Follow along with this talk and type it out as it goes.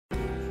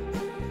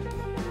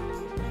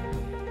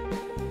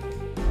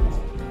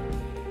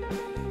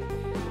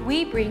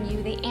we bring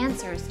you the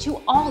answers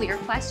to all your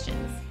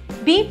questions.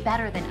 Be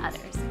better than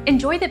others.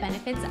 Enjoy the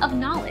benefits of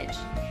knowledge.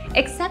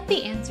 Accept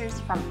the answers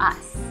from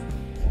us.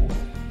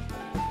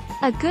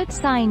 A good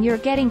sign you're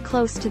getting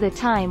close to the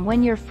time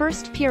when your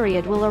first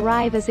period will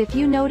arrive is if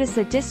you notice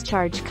a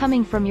discharge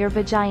coming from your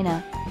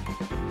vagina.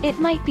 It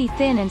might be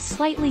thin and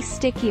slightly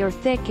sticky or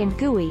thick and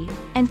gooey,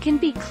 and can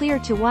be clear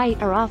to white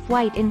or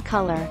off-white in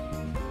color.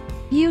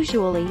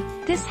 Usually,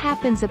 this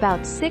happens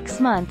about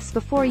 6 months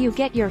before you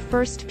get your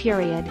first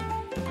period.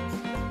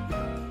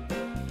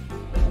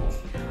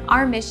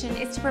 Our mission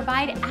is to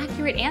provide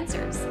accurate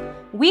answers.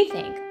 We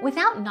think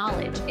without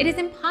knowledge, it is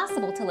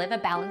impossible to live a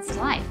balanced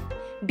life.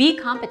 Be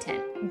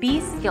competent, be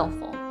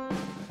skillful.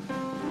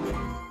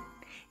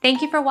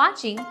 Thank you for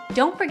watching.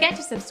 Don't forget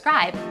to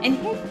subscribe and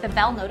hit the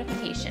bell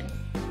notification.